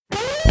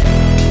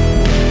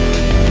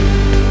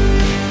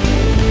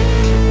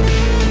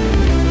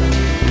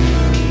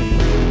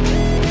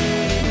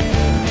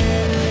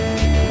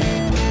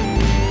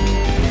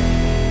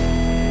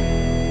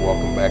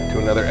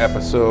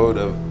episode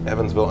of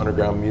Evansville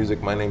Underground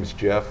Music. My name's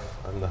Jeff.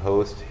 I'm the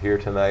host here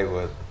tonight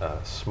with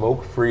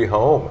Smoke-Free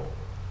Home.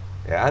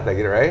 Yeah, did I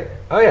get it right?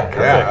 Oh yeah.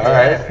 Yeah, all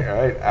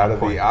right. Out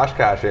of the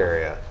Oshkosh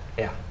area.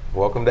 Yeah.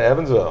 Welcome to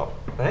Evansville.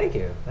 Thank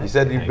you. You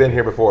said you've been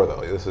here before, though.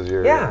 This is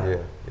your...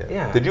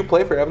 Yeah. Did you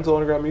play for Evansville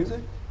Underground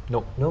Music?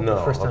 Nope. No.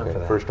 First time for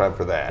that. First time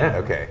for that. Yeah.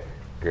 Okay.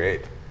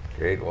 Great.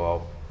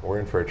 Well, we're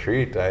in for a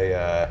treat.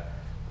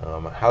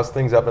 How's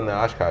things up in the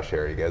Oshkosh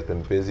area? You guys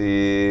been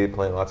busy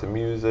playing lots of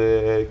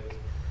music?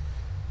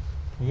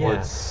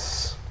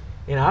 Yes.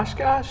 In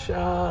Oshkosh,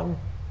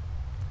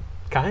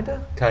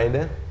 kinda.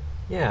 Kinda?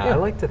 Yeah, I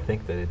like to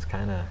think that it's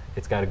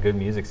got a good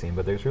music scene,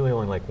 but there's really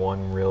only like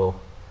one real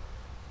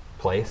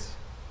place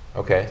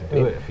Okay. to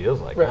do it. It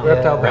feels like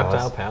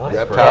Reptile Palace.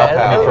 For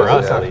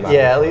us, at least.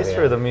 Yeah, at least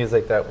for the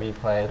music that we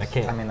play. I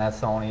can't- I mean,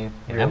 that's the only.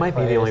 That might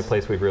be the only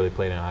place we've really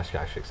played in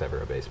Oshkosh except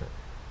for a basement.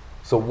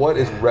 So what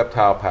is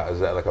Reptile Palace? Is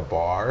that like a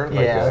bar?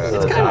 Yeah,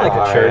 It's kind of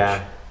like a church.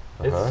 Yeah.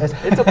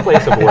 It's a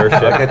place of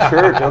worship. Like a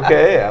church.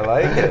 Okay, I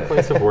like It's a it.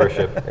 place of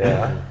worship.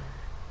 Yeah.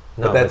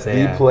 No, But that's the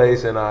yeah.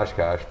 place in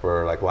Oshkosh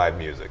for like live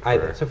music.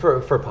 So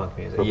for punk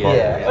music. For Yeah. punk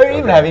Yeah, music. or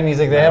even Okay. heavy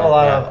music. They have a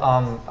lot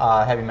Yeah.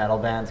 of heavy metal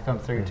bands come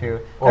through too.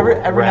 Or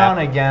Every now rap.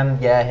 and again,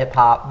 hip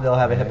hop. They'll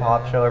have a hip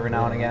hop show every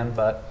now and again,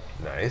 but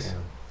Nice.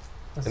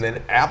 And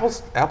then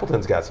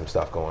Appleton's got some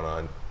stuff going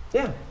on.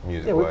 Yeah.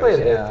 Music Yeah, we wise.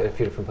 played Yeah. at a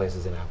few different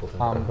places in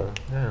Appleton.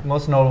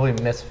 most notably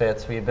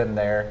Misfits. We've been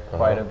there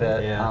quite a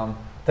bit. Yeah.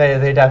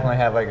 They definitely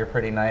have like a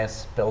pretty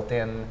nice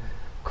built-in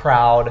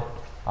crowd,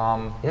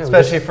 we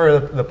especially just- for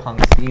the punk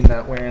scene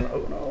that we're in.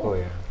 Oh no. Oh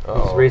yeah. Oh.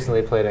 We just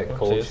recently played at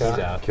Cold He's Shot.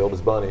 out. Killed his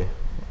bunny.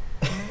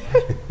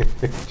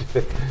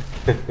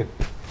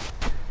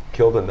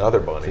 Killed another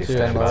bunny. He's Yeah,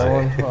 standing another by.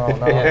 one? Oh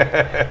no.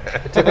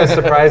 It took us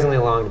surprisingly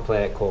long to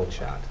play at Cold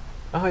Shot.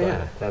 Oh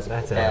yeah, That's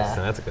that's cool.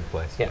 interesting. That's a good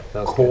place. Yeah,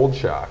 that was Cold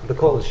shock. good. The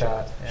Cold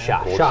Shot.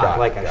 Shot. Cold Shot, shot.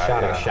 like a Got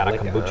shot it. of Shot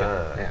of liquor.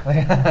 kombucha.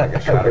 Yeah. Like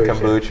a shot of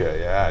kombucha.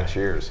 Yeah,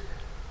 cheers.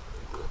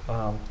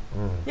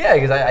 Yeah,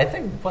 because I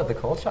think the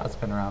Cold Shot's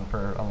been around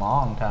for a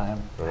long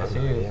time. Too,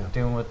 Yeah.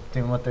 doing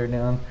what they're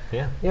doing.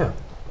 Yeah. Yeah.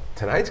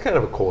 Tonight's kind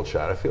of a cold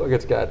shot. I feel like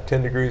it's got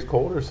 10 degrees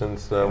colder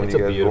since when It's you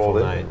a guys beautiful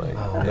rolled night. in. Like,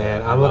 Oh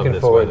man, I I'm love looking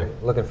this forward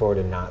weather.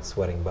 to not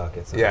sweating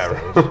buckets on Yeah,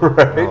 stage.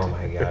 right. Oh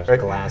my gosh, Right.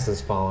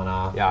 glasses falling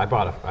off. Yeah, I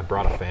brought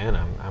a fan.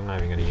 I'm not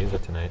even going to use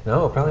it tonight.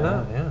 No, probably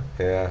not. Yeah.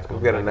 Yeah, we've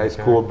going got a back nice in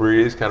the cool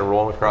breeze kind of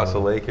rolling across the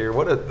lake here.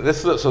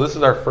 This is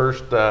our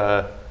first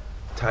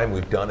time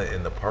we've done it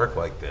in the park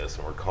like this,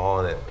 and we're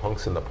calling it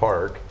Punks in the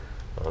Park.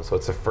 So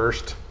it's the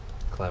first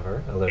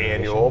Clever. alliteration.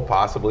 annual,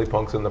 possibly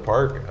Punks in the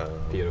Park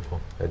Beautiful.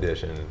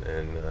 edition,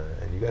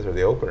 and you guys are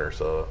the opener,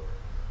 so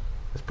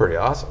it's pretty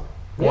awesome.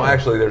 Well, Yeah.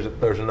 actually,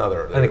 there's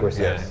another. I think we're Yes,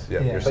 second.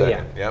 yep, Yeah. you're But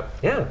second. yeah. Yep.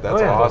 Yeah.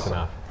 That's Oh, yeah. Close awesome.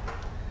 enough.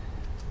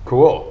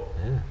 Cool.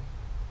 Yeah.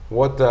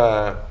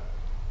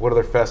 What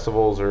other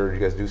festivals, or did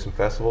you guys do some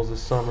festivals this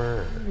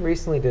summer?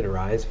 Recently did a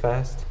Rise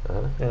Fest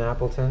Uh-huh. in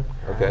Appleton.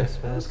 Okay.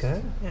 That was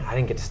good. Yeah, I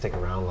didn't get to stick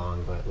around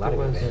long, but a lot of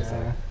good bands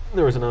there.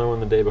 There was another one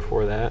the day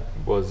before that.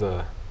 Was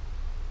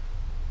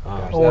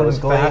Gosh, Oh, that and was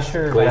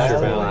Glacier Glacier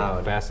Valley. Valley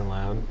Loud. Fast and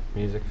Loud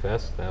Music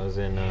Fest. That was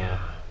in I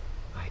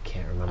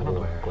can't I remember don't know,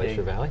 where.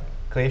 Glacier Valley.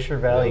 Glacier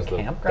Valley was the-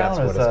 Campground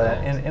that's was what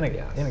it's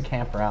called. in a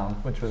campground,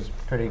 which was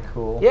pretty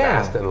cool. Yeah.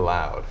 Fast and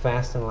loud.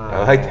 Fast and Loud.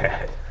 I like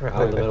that. We're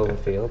out in the middle of the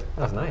field.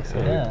 That was nice.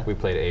 And Yeah. we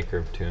played Acre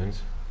of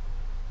Tunes.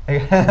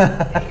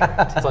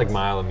 Yeah. It's like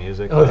Mile of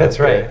Music. Oh, that's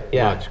Okay. right.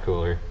 Yeah. Much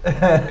cooler.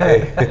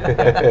 Hey.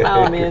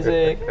 Mile of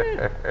Music.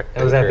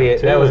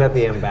 That was at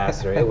the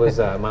Ambassador. It was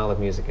Mile of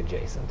Music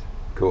adjacent.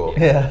 Cool.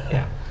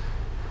 Yeah.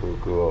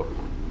 Cool.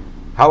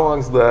 How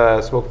long's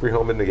the Smoke-Free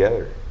Home been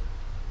together?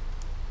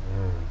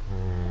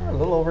 A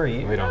little over a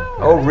year. We don't.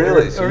 Oh,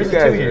 really? So Or you is it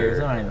guys 2 years?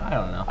 are- I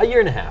don't know. A year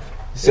and a half.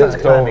 since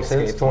Yeah, time since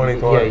escapes me.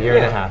 2020. Yeah, a year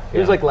and a half. It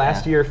was yeah. like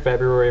last year,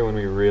 February, when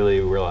we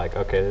really were like,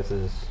 okay, this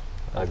is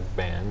a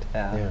band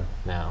Yeah. Yeah.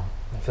 now.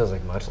 It feels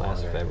like much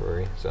Last longer.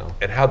 February, so.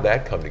 And how'd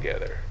that come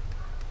together?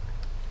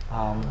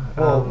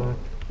 Well,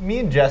 me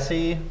and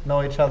Jesse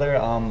know each other.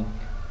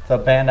 The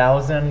band I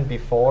was in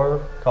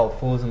before, called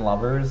Fools and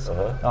Lovers,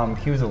 Uh-huh.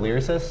 he was a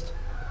lyricist,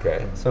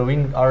 Okay. so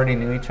we already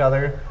knew each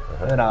other.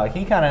 And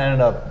he kind of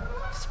ended up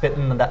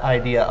spitting the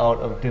idea out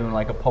of doing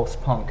like a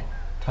post-punk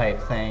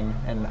type thing,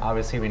 and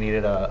obviously we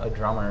needed a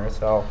drummer.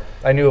 So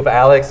I knew of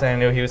Alex, and I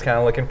knew he was kind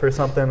of looking for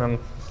something, and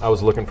I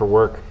was looking for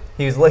work.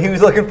 he was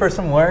looking for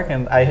some work,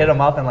 and I hit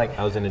him up, and like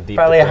I was in a deep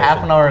probably a depression.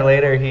 half an hour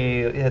later,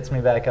 he hits me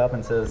back up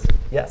and says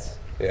yes.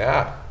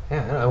 Yeah.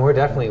 Yeah, and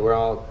we're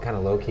all kind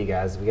of low key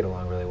guys. We get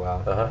along really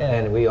well, Uh-huh.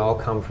 and we all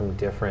come from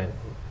different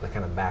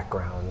kind of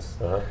backgrounds.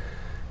 Uh-huh.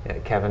 Yeah,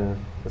 Kevin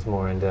is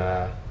more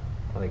into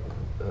like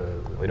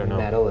We don't know.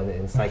 metal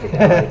and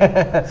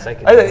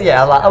psychedelic.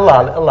 Yeah, a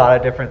lot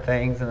of different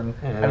things, and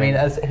Yeah. I mean,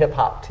 as hip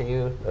hop to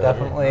you,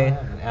 definitely.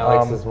 And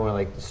Alex is more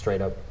like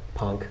straight up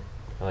punk.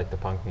 I like the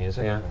punk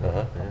music. Yeah.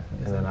 Uh-huh.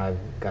 And then I've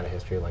got a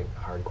history of like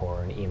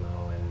hardcore and emo,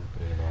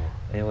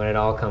 and when it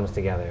all comes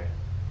together,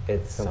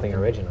 it's something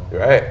original.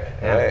 Right.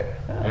 Yeah. Right.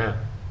 Yeah.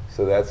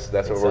 So that's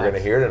what we're going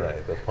to hear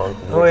tonight. The punk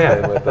mixed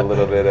in with a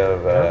little bit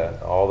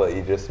of all that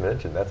you just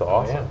mentioned. That's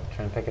awesome. Oh, yeah.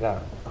 Try and pick it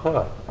out.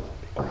 Huh.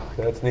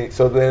 That's neat.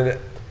 So then,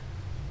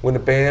 when the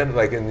band,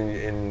 like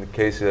in the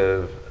case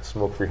of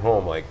Smoke Free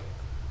Home, like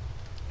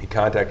you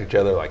contact each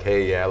other, like,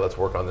 hey, yeah, let's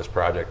work on this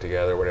project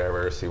together,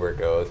 whatever, see where it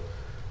goes.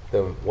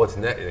 Then what's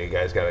next? You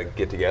guys got to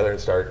get together and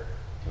start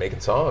making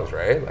songs,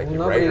 right? Like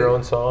you write your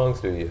own songs,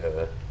 do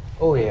you?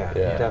 Oh yeah,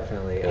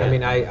 definitely. Yeah. I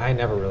mean, I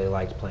never really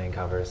liked playing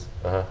covers.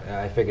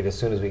 I figured as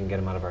soon as we can get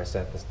them out of our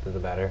set, the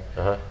better.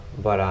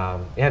 But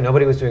yeah,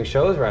 nobody was doing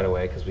shows right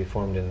away because we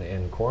formed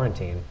in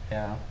quarantine.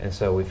 Yeah. And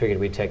so we figured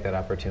we'd take that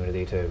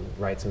opportunity to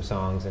write some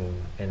songs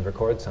and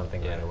record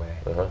something right away.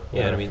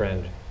 Yeah, and our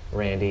friend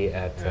Randy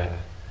at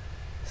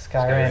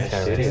Sky Ranch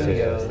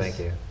Studios. Thank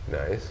you.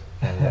 Nice.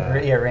 And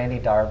Randy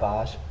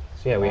Darbosh.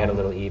 So yeah, we had a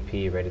little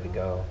EP ready to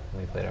go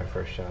when we played our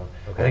first show.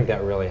 I think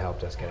that really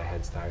helped us get a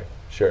head start.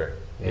 Sure.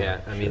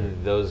 Yeah, I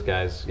mean, those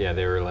guys,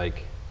 they were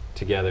like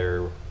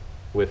together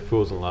with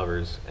Fools and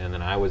Lovers, and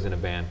then I was in a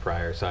band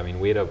prior. So I mean,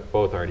 we had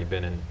both already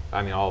been in.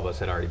 I mean, all of us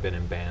had already been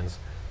in bands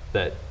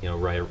that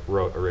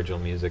wrote original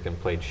music and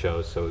played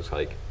shows. So it was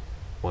like,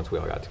 once we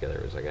all got together,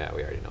 it was like, yeah,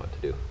 we already know what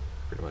to do,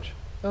 pretty much.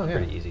 Oh yeah.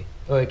 Pretty easy.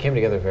 Well, it came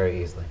together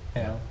very easily.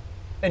 Yeah.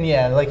 And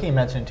yeah, like he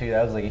mentioned too,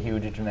 that was like a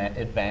huge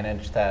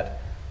advantage that,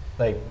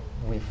 like,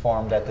 we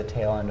formed at the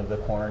tail end of the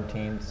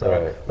quarantine.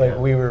 So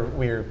we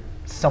were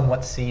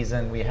somewhat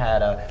seasoned. We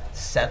had a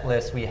set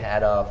list. We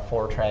had a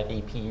 4-track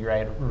EP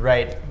right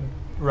away.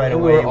 We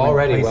were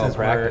already well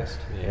practiced.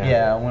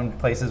 When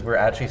places were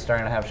actually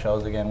starting to have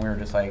shows again, we were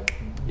just like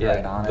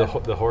right on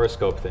it. The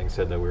horoscope thing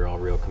said that we were all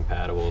real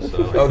compatible.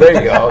 So. Oh, there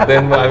you go.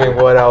 Then I mean,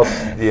 what else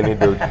do you need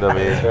to? I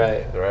mean,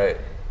 right.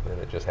 Then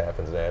it just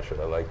happens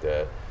naturally. I like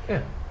that.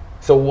 Yeah.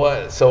 So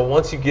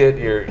once you get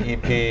your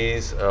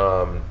EPs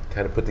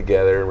kind of put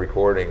together and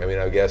recording, I mean,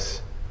 I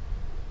guess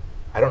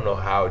I don't know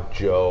how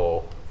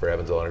Joe for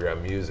Evansville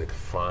Underground Music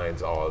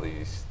finds all of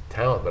these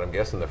talent, but I'm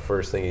guessing the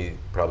first thing he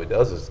probably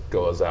does is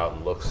goes out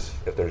and looks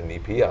if there's an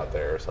EP out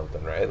there or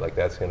something, right? Like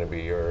that's going to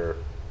be your.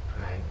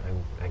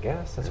 I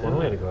guess that's one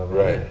way to go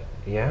about it.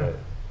 Yeah. Right.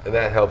 And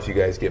that helps you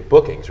guys get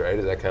bookings, right?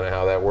 Is that kind of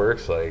how that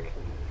works? Like.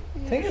 I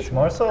think it's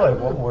more so like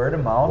word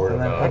of mouth, and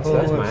then people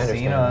who have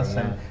seen us,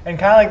 and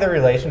kind of like the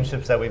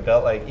relationships that we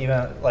built, like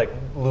even like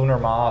Lunar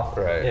Moth,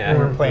 who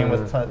we're playing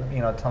with,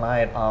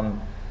 tonight.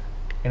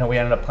 We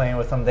ended up playing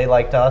with them. They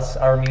liked us,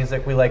 our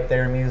music. We liked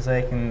their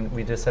music, and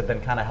we just have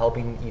been kind of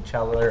helping each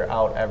other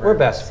out ever. We're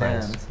best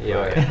since.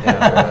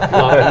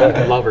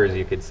 friends. Lovers,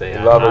 you could say.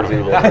 Lovers,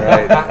 even,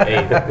 right?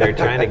 Hey, they're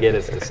trying to get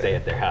us to stay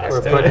at their house.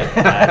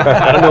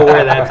 I don't know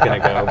where that's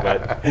going to go,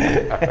 but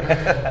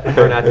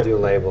prefer not to do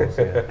labels.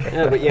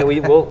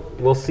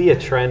 We'll see a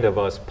trend of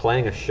us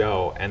playing a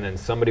show, and then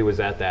somebody was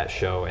at that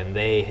show, and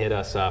they hit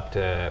us up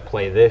to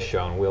play this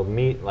show, and we'll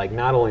meet. Like,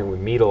 not only we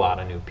meet a lot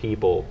of new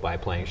people by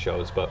playing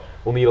shows, but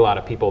we'll meet a lot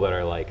of people that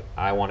are like,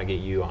 I want to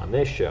get you on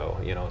this show,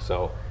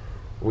 so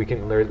we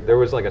can, there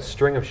was like a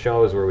string of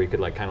shows where we could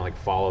like kind of like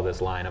follow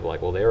this line of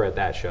like, well, they were at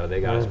that show, they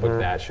got us booked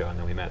that show, and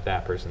then we met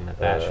that person at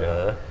that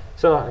show.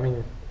 So, I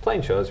mean,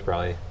 playing shows is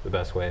probably the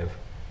best way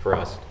for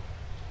us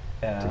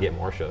to get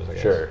more shows, I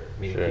guess.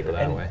 Meeting people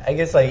that way. I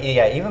guess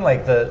even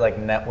like the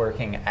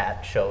networking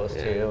at shows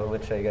too,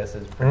 which I guess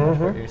is pretty much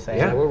what you're saying.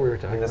 Yeah, what we were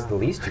talking about. That's the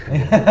least you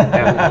can do.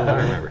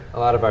 I remember. A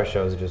lot of our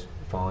shows are just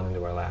fallen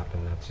into our lap,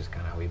 and that's just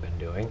kind of how we've been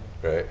doing.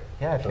 Right.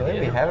 Yeah, I feel like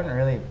we haven't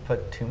really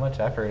put too much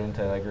effort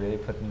into like really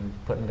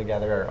putting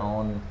together our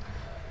own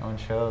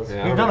shows.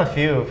 Yeah, we've done a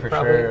few for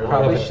sure.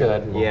 Probably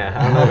should. Yeah,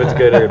 I don't know if it's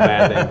good or a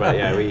bad thing, but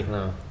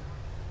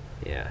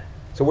yeah.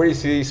 So where do you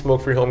see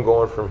Smoke Free Home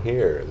going from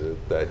here? Is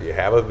it that you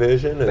have a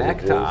vision?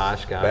 Back to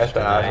Oshkosh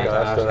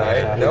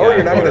tonight. No,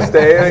 you're not going to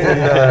stay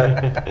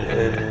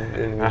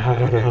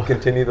and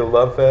continue the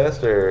Love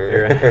Fest,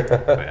 or?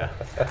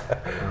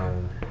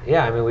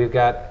 I mean,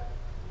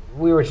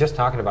 we were just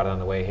talking about it on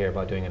the way here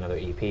about doing another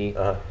EP,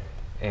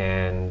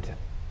 and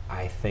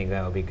I think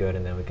that would be good,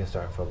 and then we can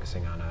start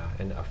focusing on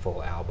a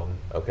full album.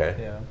 Okay.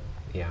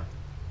 Yeah.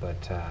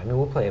 But I mean,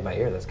 we'll play it by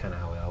ear. That's kind of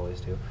how we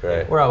always do.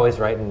 Right. We're always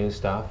writing new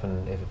stuff,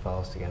 and if it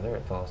falls together,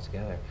 it falls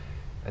together.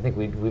 I think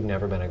we've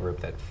never been a group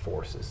that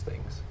forces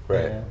things.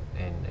 Right.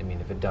 And I mean,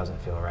 if it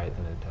doesn't feel right,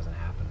 then it doesn't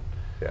happen.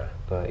 Yeah.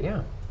 But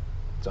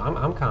so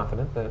I'm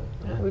confident that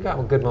we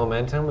got good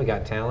momentum, we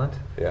got talent.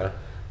 Yeah.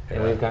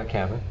 And we've got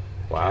Kevin.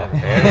 Wow.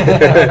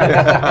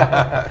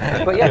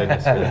 But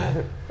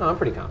I'm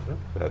pretty confident.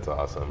 That's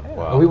awesome. Yeah.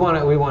 Wow. We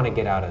want to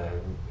get out of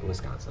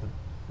Wisconsin.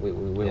 We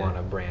want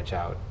to branch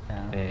out,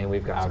 and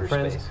we've got some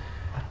friends. Space.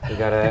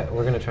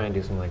 We're gonna try and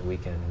do some like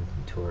weekend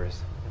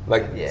tours,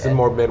 like some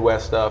more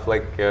Midwest stuff,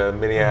 like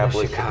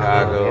Minneapolis,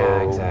 Chicago.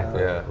 Yeah,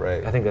 exactly. Yeah,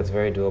 right. I think that's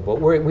very doable.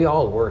 We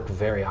all work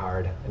very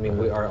hard. I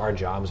mean, our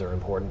jobs are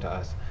important to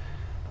us,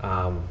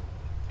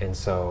 and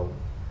so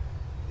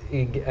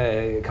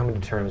coming to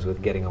terms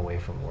with getting away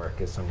from work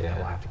is something that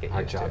we'll have to get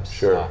used to. Our jobs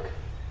suck.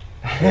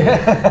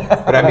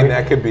 But I mean,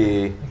 that could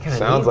be,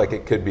 sounds neat. like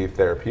it could be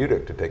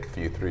therapeutic to take a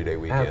few 3-day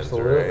weekends,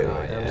 Absolutely,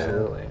 right?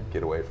 absolutely.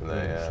 Get away from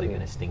that, yeah. Sleep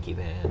in a stinky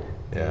van.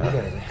 Yeah.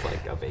 It's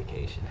like a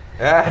vacation.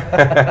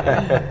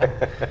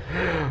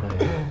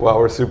 Well,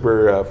 we're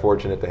super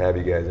fortunate to have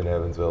you guys in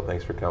Evansville.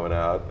 Thanks for coming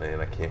out,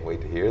 and I can't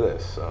wait to hear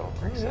this. So,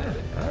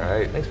 Excited. all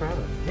right. Thanks for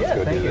having us. Let's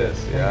go do this.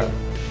 Thank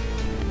you.